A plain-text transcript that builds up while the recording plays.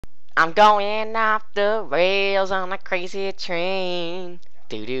I'm going off the rails on a crazy train.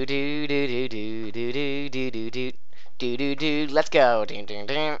 Do do do do do do do do do do do do do do. Let's go.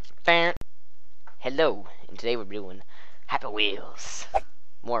 Hello, and today we're doing Happy Wheels.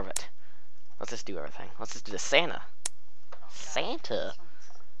 More of it. Let's just do everything. Let's just do the Santa. Santa.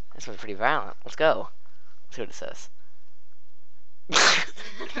 This one's pretty violent. Let's go. Let's see what it says.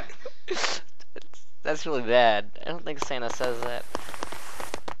 That's really bad. I don't think Santa says that.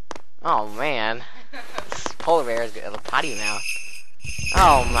 Oh man, this polar bear is gonna potty now.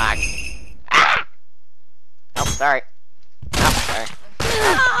 Oh my! Ah! Oh, sorry. Oh, sorry.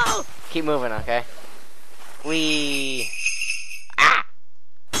 Oh! Keep moving, okay? We. Ah!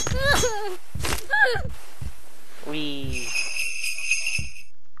 We.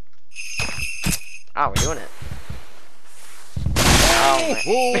 Oh, we're doing it. Oh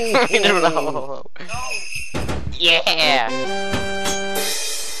man! No. Yeah.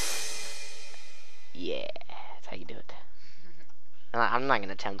 Yeah, that's how you do it. I'm not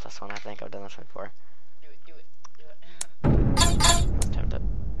gonna attempt this one. I think I've done this one before. Do it. Attempt it.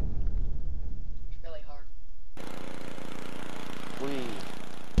 It's really hard.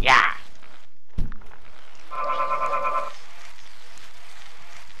 Yeah.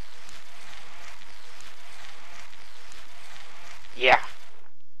 Yeah.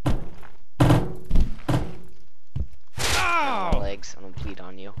 Oh. Legs. I'm gonna bleed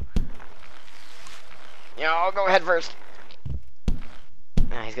on you. Yeah, I'll go ahead first.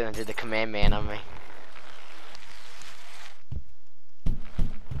 Nah, he's gonna do the command man on me.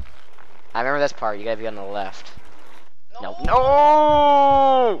 I remember this part. You gotta be on the left. No.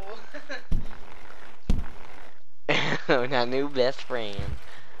 No! My new best friend.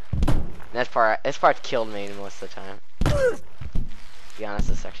 This part killed me most of the time. To be honest,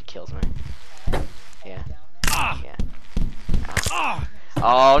 this actually kills me. Yeah. Yeah.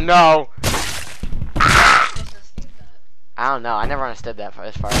 Oh no! I don't know. I never understood that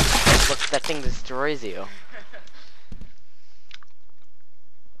as far as look, that thing destroys you.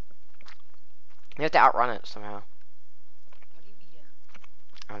 You have to outrun it somehow. What are you eating?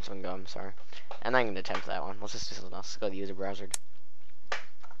 I'm just gonna go. I'm sorry. I'm not gonna attempt that one. Let's just do something else. Let's go to the user browser.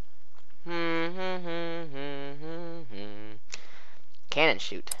 Cannon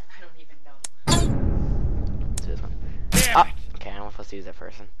shoot. I don't even know. Let's do this one. Oh, okay. I'm supposed to use that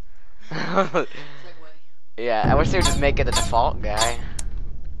person. Segway. Yeah, I wish they would just make it the default guy.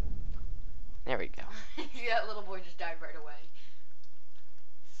 There we go. See, that little boy just died right away.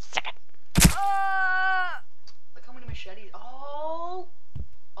 Second. Look how many machetes. Oh!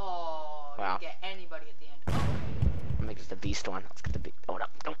 Oh, Wow. you get anybody at the end. Oh. I'll make this the beast one. Let's get the beast. Oh no,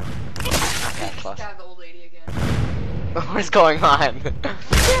 don't. Okay, close. Stab the old lady again. What is going on?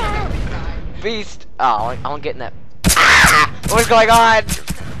 Beast! Oh, I won't get in that. Ah! What is going on?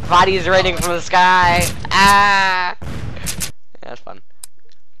 Bodies raining from the sky. Ah! Yeah, that's fun.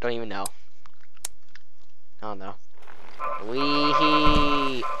 Don't even know. Oh no.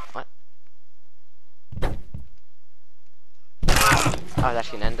 Wee. What? Oh, there's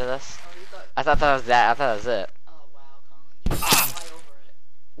actually an end to this? Oh, you thought... I thought that was that. I thought that was it. Oh, wow, Colin. You just fly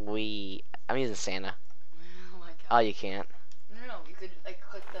over it. I'm using Santa. Oh my god. Oh, you can't. No, you could, like,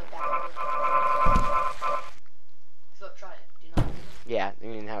 click the back. So, try it. Do not do it. Yeah, you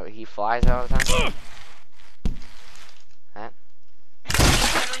mean how he flies all the time? That?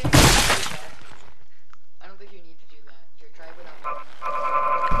 I don't think you need to do that. Here, try it without me.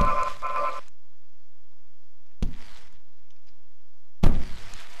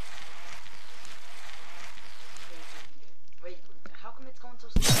 Wait, how come it's going so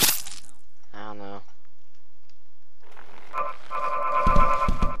slow? I don't know.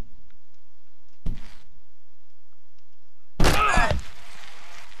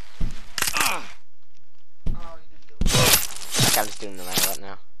 I'm just doing no matter what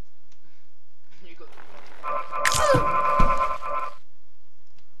now. You go.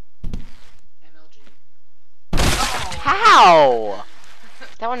 MLG. How?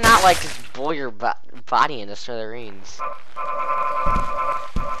 That would not like just blow your body into smithereens.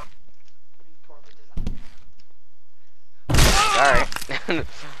 Poorly designed. Sorry.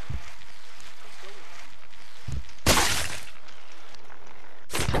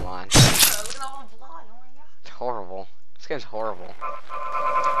 Come on. Look at all the blood. Oh my god. It's horrible. This game's horrible. Not in a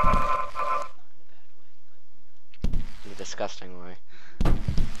bad way, In a disgusting way.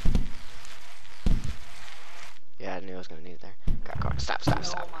 Yeah, I knew I was gonna need it there. Car. Stop. but...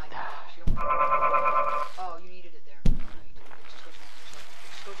 Oh my gosh. You don't... Oh, you needed it there. No, you didn't. It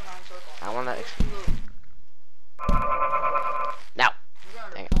just goes around in a circle. I wanna. No. You're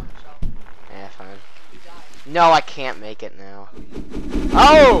gonna Dang it. kill yourself. Yeah, fine. You died. No, I can't make it now.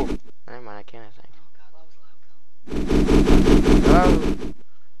 Oh!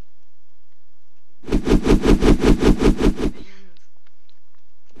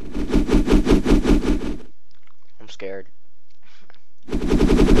 Are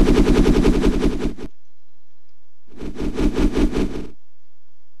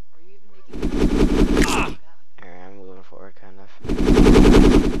you even making? Oh, God. Alright, I'm moving forward, kind of.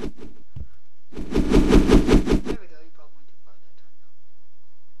 There we go. You probably went too far that time,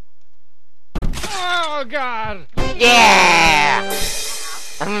 though. Oh, God! Yeah!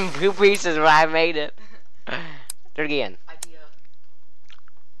 2 pieces, but I made it. Do it again. Idea.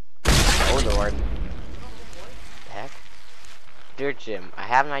 Oh lord. Oh boy. The heck? Dear Jim, I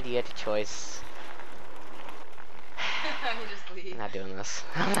have an idea to choice. You just leave. I'm not doing this.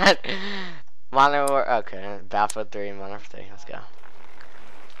 I'm not. Modern War. Okay, Battlefield 3, Modern Warfare 3. Let's go.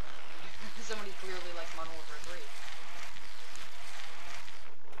 Somebody clearly likes Modern Warfare 3.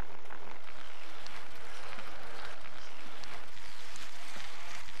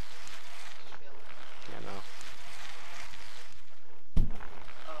 Just failed. Yeah, no.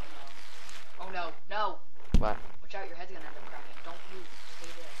 Oh no. Oh no. No! What? Watch out, your head's gonna end up cracking. Don't move.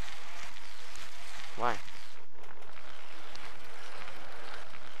 Stay there. Why?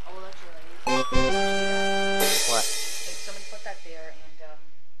 Oh, well, that's right. What? If somebody put that there and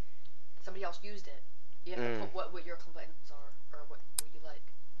somebody else used it, you have to put what your complaints are, or what you like.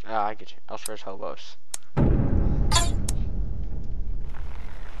 Oh, I get you. Else first hobos.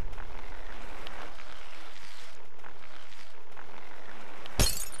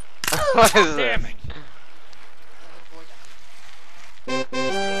 What is Damn this? it!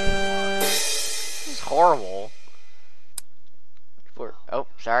 This is horrible. Oh,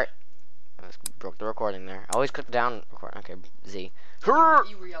 sorry. I just broke the recording there. I always click down. Record. Okay, Z. Hurt.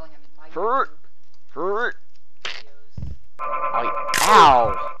 You were yelling at me. My Hurt. YouTube Hurt. videos. Oh,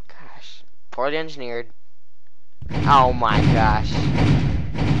 ow! Gosh. Poorly engineered. Oh my gosh.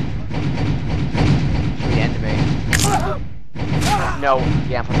 The end of me. No.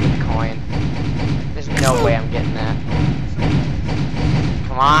 Yeah, I'm supposed to get the coin. There's no way I'm getting that.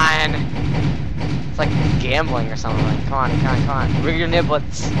 Come on. It's like gambling or something. Come on, come on, come on. Rig your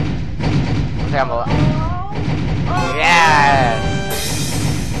niblets. Okay, I'm a... Yes!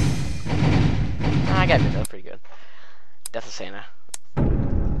 I got it. That was pretty good. Death of Santa.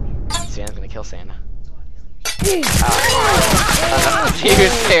 Santa's gonna kill Santa. Use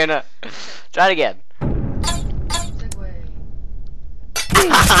Santa. Try it again.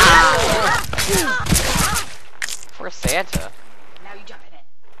 Poor Santa. Now you jump in it.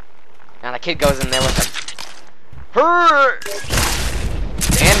 Now the kid goes in there with him. Her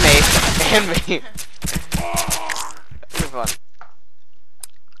and me. And me. Too fun.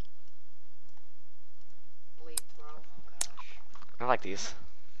 Blade throw. Oh gosh. I like these.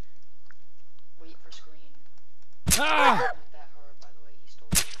 Wait for screen. Ah! Not that hard, by the way. He stole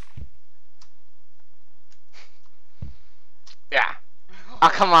it. Yeah. Oh,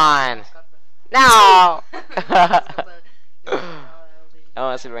 come on. No! I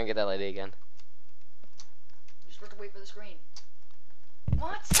want to see if I can get that lady again. You're supposed to wait for the screen.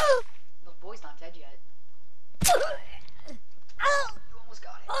 What? The boy's not dead yet. You almost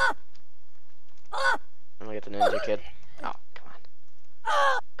got it. I'm gonna get the ninja kid. Oh, come on.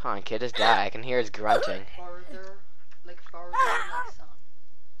 Come on, kid, just die. I can hear his grunting. Farther, like sun.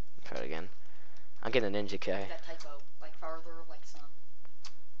 Try it again. I'm getting a ninja kid. That typo, like farther, like sun.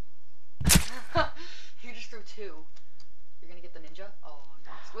 You just threw 2. You're gonna get the ninja? Oh,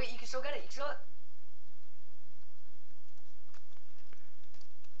 yes. Wait, you can still get it. You can still.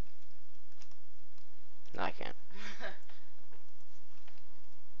 No, I can't.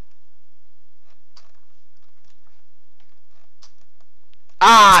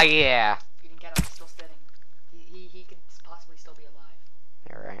 Ah, yeah. You didn't get him. He's still sitting. He could possibly still be alive.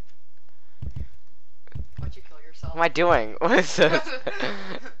 You're right. Why'd you kill yourself? What am I doing? What is this?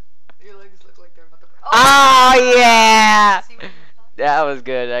 Your legs look like they're about to break. Oh, yeah! See what you done? That was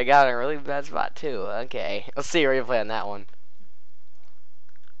good. I got in a really bad spot, too. Okay. Let's see a replay on that one.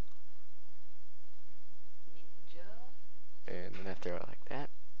 Ninja. And then I throw it like that.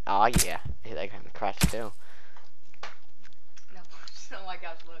 Oh, yeah. Hit that guy in the crotch, too. No, oh my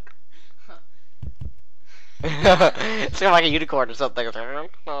gosh, look. It's kind of like a unicorn or something.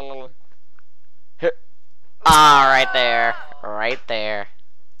 Ah, right there. Right there.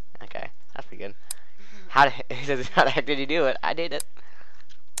 Okay. That's pretty good. How the, he says, how the heck did you do it? I did it.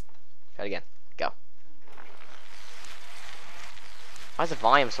 Try it again. Go. Why is the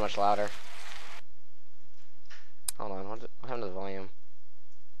volume so much louder? Hold on. What happened to the volume?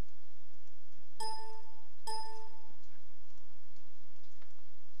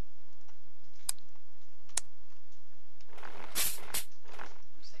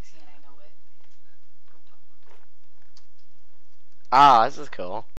 I'm sexy and I know it. Ah, this is cool.